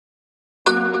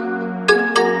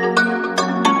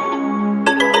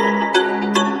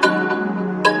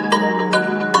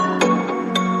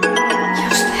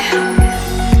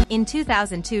In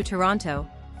 2002 Toronto,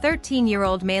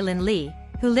 13-year-old Maylin Lee,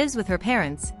 who lives with her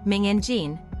parents, Ming and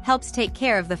Jean, helps take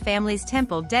care of the family's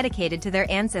temple dedicated to their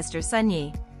ancestor Sun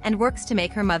Yi, and works to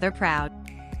make her mother proud.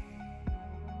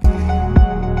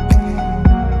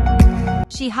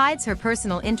 She hides her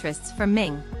personal interests from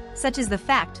Ming, such as the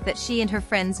fact that she and her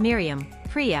friends Miriam,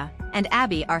 Priya, and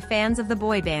Abby are fans of the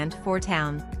boy band Four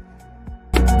Town.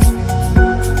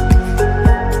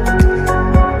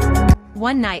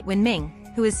 One night when Ming,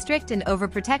 who is strict and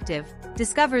overprotective,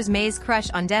 discovers May's crush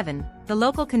on Devon, the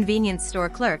local convenience store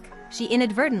clerk, she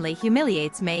inadvertently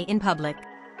humiliates May in public.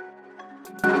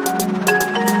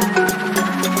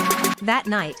 That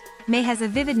night, May has a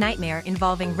vivid nightmare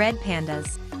involving red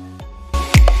pandas.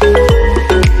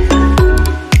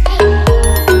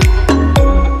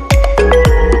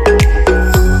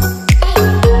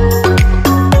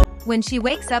 When she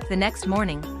wakes up the next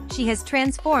morning, she has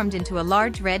transformed into a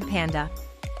large red panda.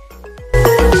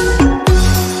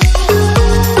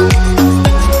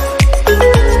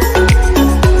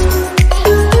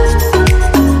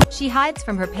 She hides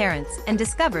from her parents and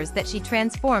discovers that she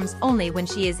transforms only when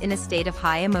she is in a state of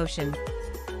high emotion.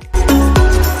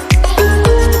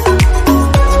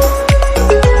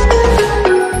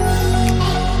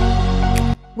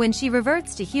 When she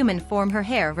reverts to human form, her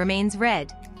hair remains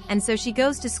red, and so she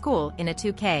goes to school in a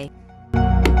 2K.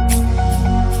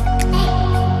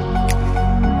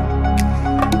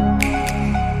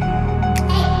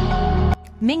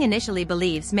 Ming initially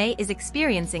believes May is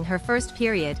experiencing her first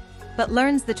period, but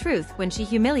learns the truth when she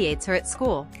humiliates her at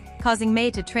school, causing May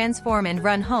to transform and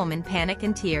run home in panic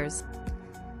and tears.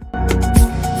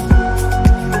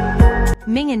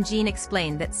 Ming and Jean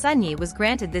explain that Sun Yi was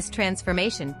granted this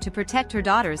transformation to protect her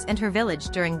daughters and her village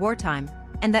during wartime,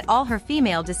 and that all her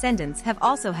female descendants have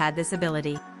also had this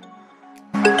ability.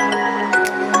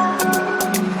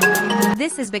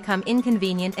 This has become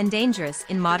inconvenient and dangerous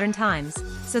in modern times,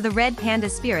 so the red panda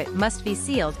spirit must be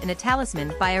sealed in a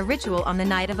talisman by a ritual on the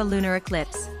night of a lunar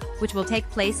eclipse, which will take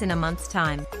place in a month's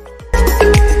time.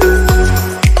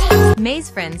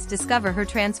 May's friends discover her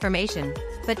transformation,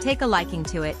 but take a liking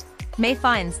to it. May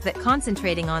finds that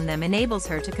concentrating on them enables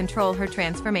her to control her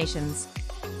transformations.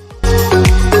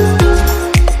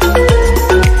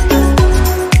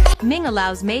 Ming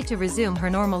allows May to resume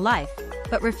her normal life,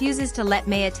 but refuses to let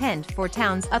May attend Four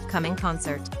Town's upcoming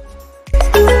concert.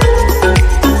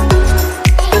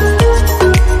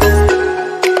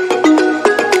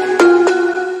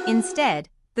 Instead,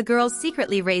 the girls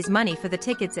secretly raise money for the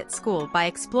tickets at school by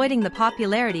exploiting the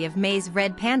popularity of May's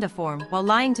red panda form while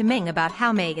lying to Ming about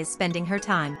how May is spending her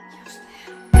time.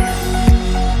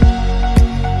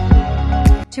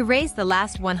 To raise the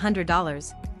last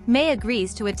 $100, May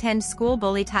agrees to attend school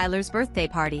bully Tyler's birthday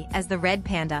party as the red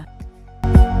panda.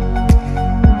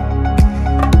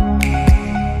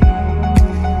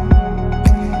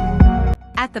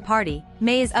 At the party,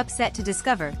 May is upset to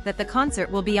discover that the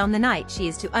concert will be on the night she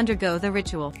is to undergo the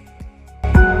ritual.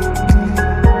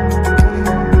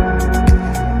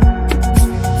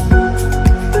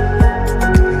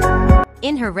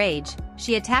 In her rage,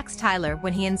 she attacks Tyler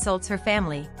when he insults her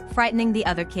family, frightening the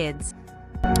other kids.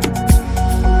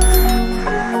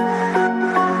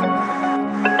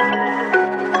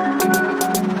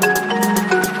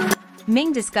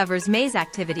 Ming discovers May's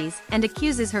activities and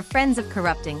accuses her friends of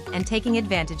corrupting and taking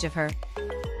advantage of her.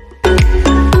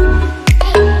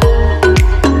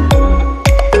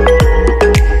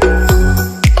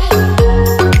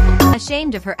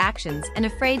 Ashamed of her actions and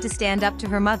afraid to stand up to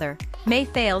her mother, May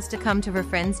fails to come to her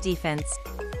friend's defense.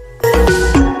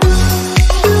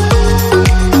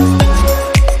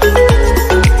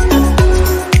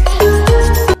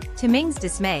 To Ming's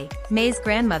dismay, May's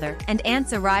grandmother and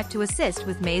aunts arrive to assist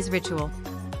with May's ritual.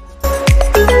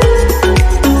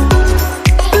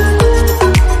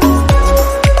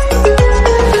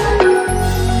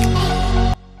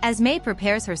 As May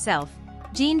prepares herself,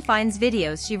 Jean finds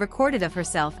videos she recorded of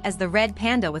herself as the red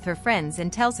panda with her friends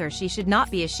and tells her she should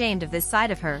not be ashamed of this side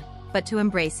of her, but to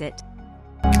embrace it.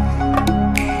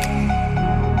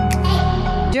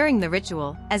 During the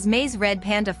ritual, as May's red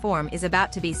panda form is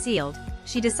about to be sealed,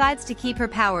 she decides to keep her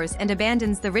powers and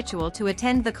abandons the ritual to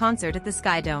attend the concert at the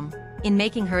Sky Dome. In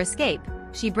making her escape,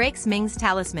 she breaks Ming's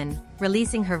talisman,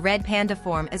 releasing her red panda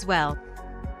form as well.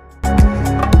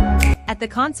 At the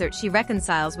concert, she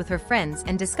reconciles with her friends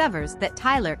and discovers that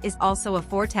Tyler is also a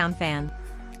Four Town fan.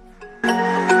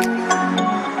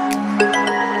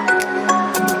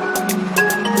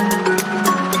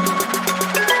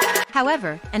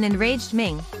 However, an enraged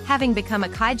Ming, having become a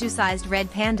kaiju-sized red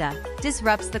panda,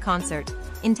 disrupts the concert,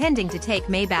 intending to take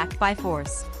May back by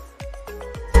force.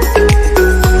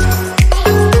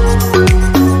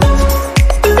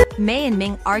 May and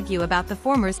Ming argue about the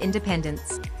former's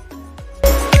independence.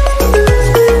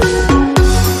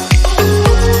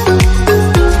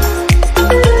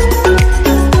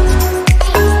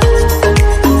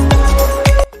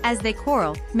 As they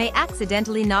quarrel, May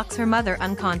accidentally knocks her mother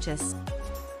unconscious.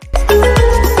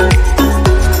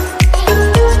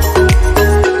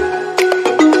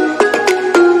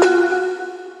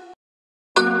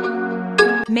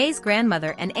 May's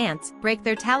grandmother and aunts break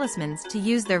their talismans to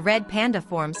use their red panda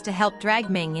forms to help drag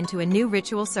Ming into a new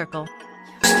ritual circle.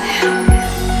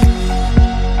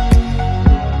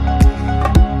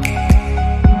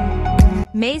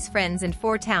 May's friends in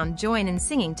Four Town join in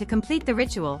singing to complete the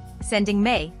ritual, sending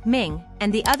May, Ming,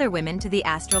 and the other women to the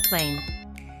astral plane.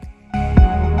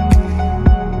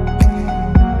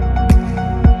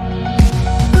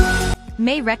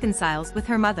 May reconciles with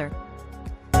her mother.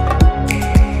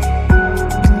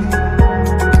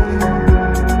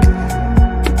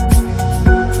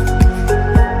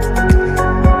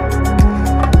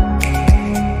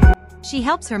 She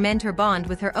helps her mend her bond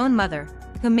with her own mother,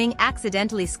 whom Ming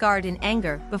accidentally scarred in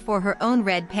anger before her own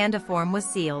red panda form was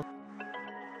sealed.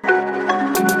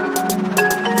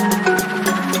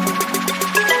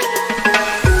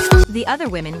 The other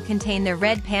women contain their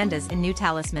red pandas in new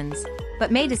talismans, but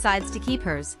May decides to keep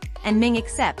hers, and Ming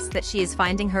accepts that she is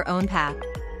finding her own path.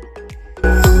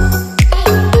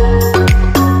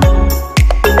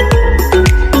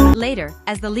 Later,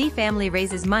 as the Lee family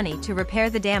raises money to repair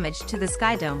the damage to the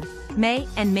Sky Dome, May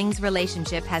and Ming's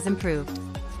relationship has improved.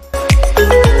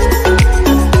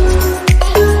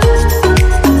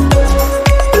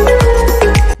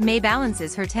 May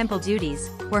balances her temple duties,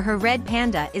 where her red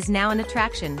panda is now an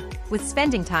attraction, with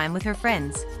spending time with her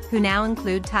friends, who now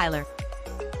include Tyler.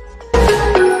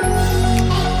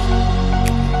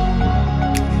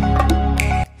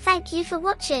 Thank you for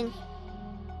watching.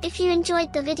 If you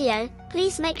enjoyed the video,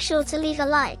 please make sure to leave a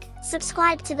like,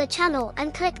 subscribe to the channel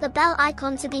and click the bell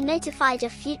icon to be notified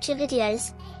of future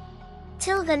videos.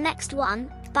 Till the next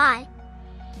one, bye.